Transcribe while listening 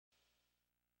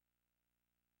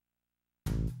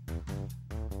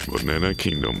Banana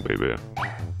Kingdom, baby.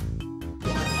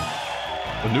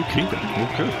 A new kingdom.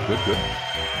 Okay, good.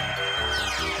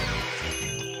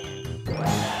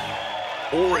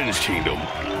 Orange Kingdom.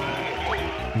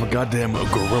 I'm a goddamn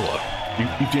gorilla. You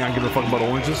think I give a fuck about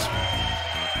oranges?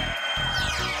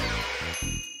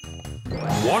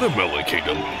 Watermelon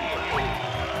Kingdom.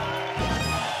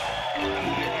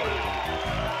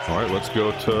 Alright, let's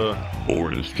go to...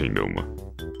 Orange Kingdom.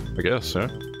 I guess, yeah.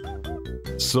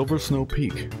 Silver Snow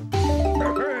Peak.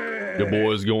 Your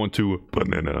boy's going to...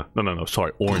 Banana. No,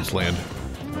 sorry, Orange Land.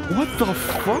 What the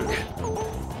fuck?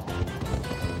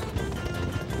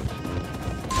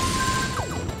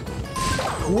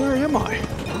 Where am I?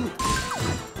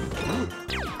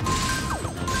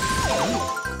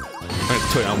 I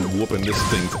tell you, I'm whooping this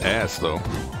thing's ass, though.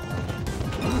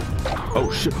 Oh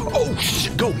shit! Oh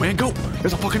shit! Go, man, go!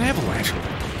 There's a fucking avalanche.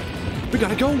 We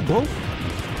gotta go, bro.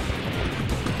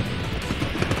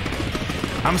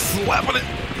 I'm slapping it.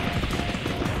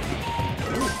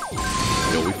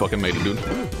 Yo, we fucking made it, dude.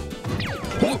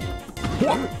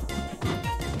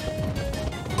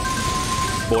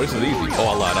 Boy, this is easy. Oh,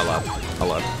 I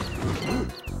lied.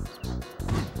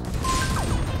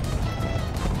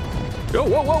 Yo,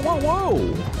 whoa!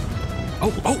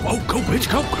 Oh, go, bitch,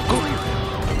 go!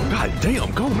 God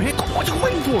damn, go, man! What you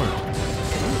waiting for?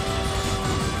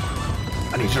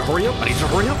 I need you to hurry up!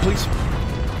 Please!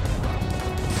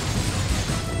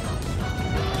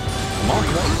 Come on!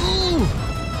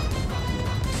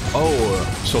 Oh,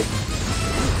 so...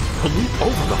 pollute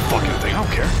over the fucking thing, I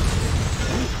don't care.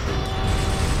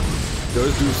 Yo,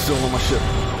 this dude's still on my ship.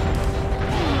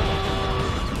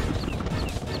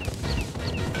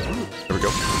 There we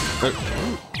go. Okay.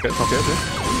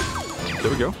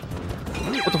 There we go.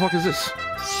 What the fuck is this?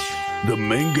 The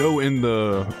mango in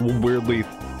the weirdly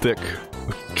thick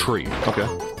tree. Okay.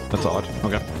 That's odd.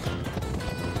 Okay.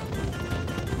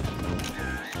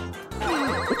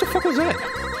 What the fuck was that?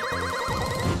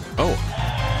 Oh.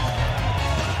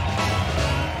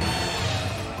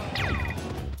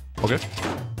 Okay.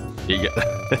 You get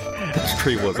this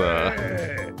tree was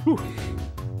whew.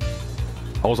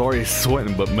 I was already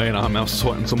sweating, but man, I'm now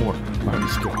sweating some more. Alright,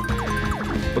 let's go.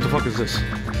 What the fuck is this?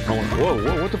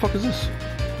 Whoa, what the fuck is this?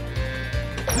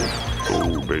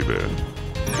 Oh, baby.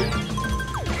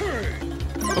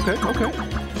 Okay.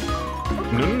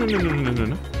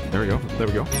 No. There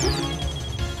we go.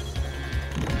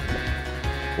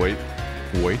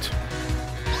 Wait.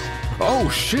 Oh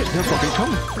shit, they're fucking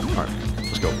coming. Alright,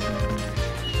 let's go.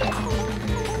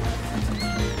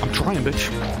 I'm trying, bitch.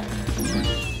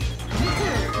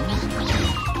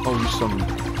 Oh, you son of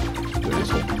an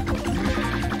asshole.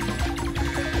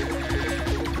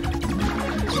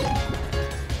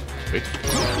 Wait.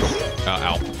 Go.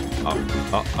 Ow.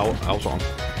 I was wrong.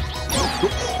 Go.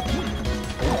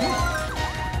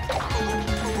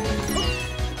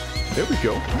 There we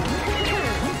go.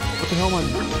 What the hell am I...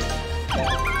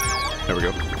 There we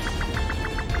go.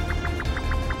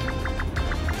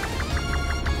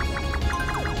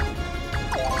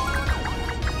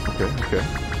 Okay.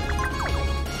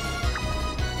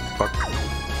 Fuck.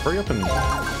 Hurry up and...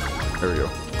 There we go.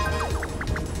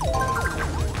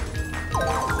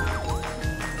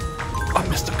 I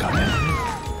missed the gun.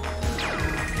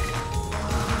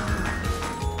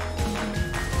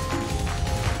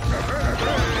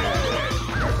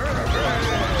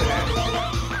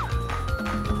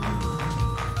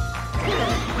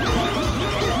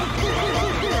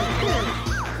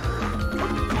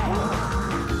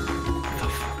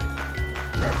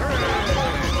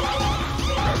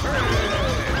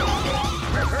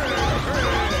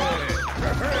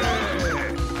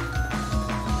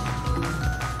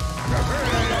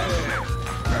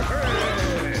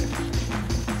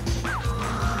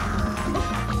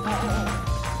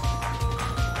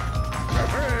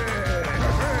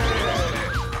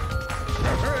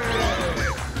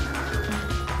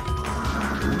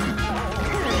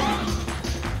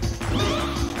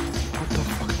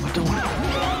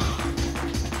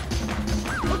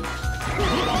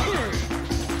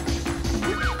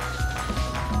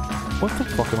 What the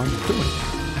fuck am I doing?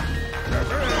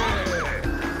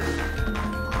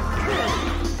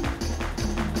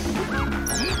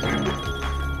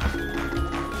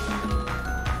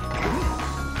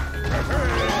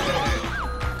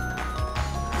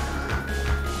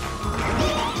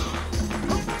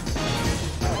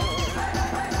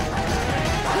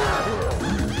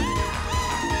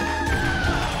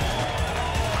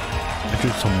 I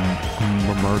did some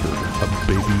murder,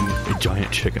 a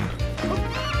giant chicken.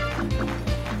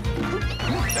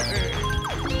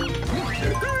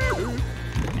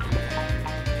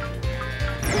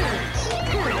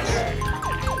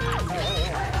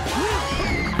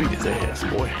 his ass,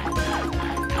 boy.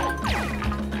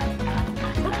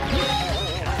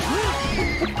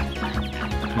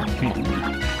 Come on.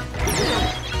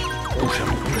 Oh shit, I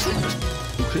missed.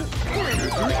 Oh shit.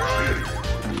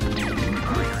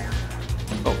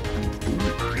 Oh.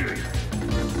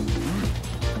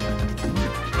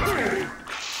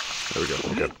 There we go,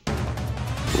 okay.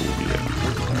 Oh yeah.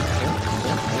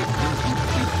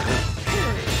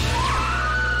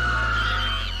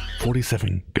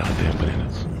 47 goddamn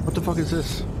bananas. What the fuck is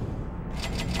this?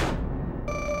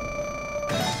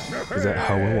 Is that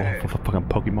Ho-Oh off of a fucking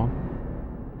Pokemon?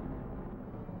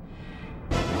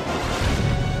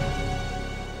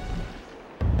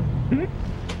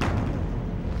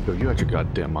 Yo, you out your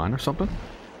goddamn mind or something?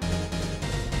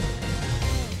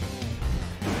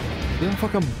 Is that a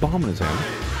fucking bomb in his hand?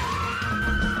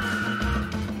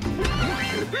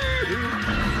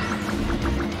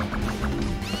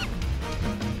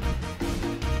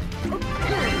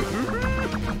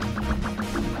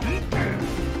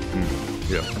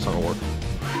 Yeah, it's not gonna work.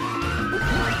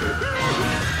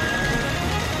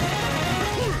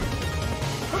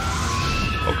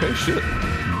 Okay, shit.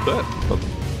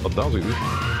 That was easy.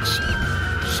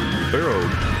 Sparrow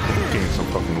gained some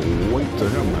fucking weight to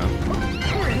him, man.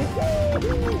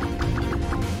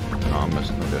 No, I'm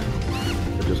missing. Okay.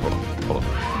 Just hold on. Hold on.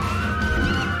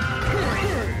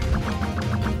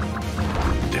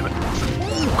 Damn it.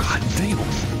 Oh, god damn.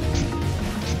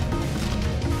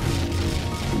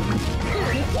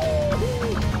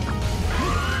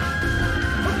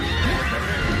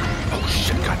 Oh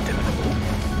shit, god damn it.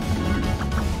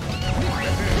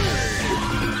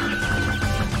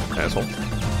 Asshole.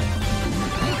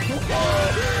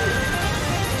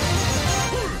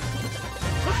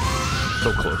 So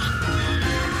close.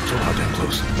 So goddamn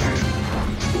close.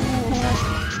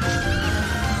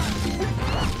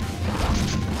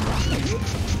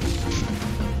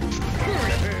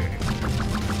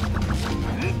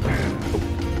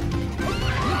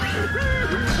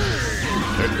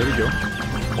 There we go.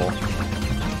 Oh.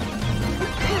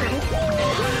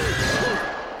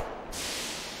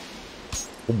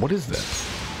 What is that?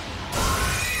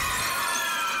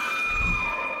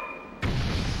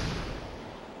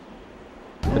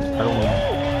 I don't know.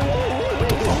 What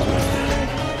the fuck is that?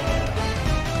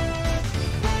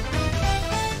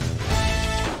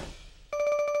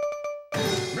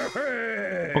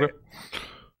 Okay.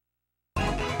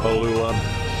 What'll do, lad?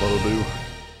 What'll do?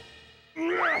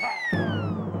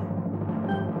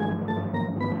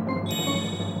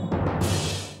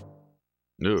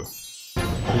 No.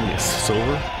 Oh yes,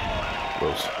 silver?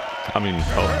 Gross. I mean,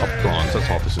 up bronze, that's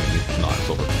obviously not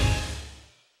silver.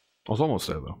 I was almost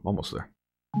there though, almost there.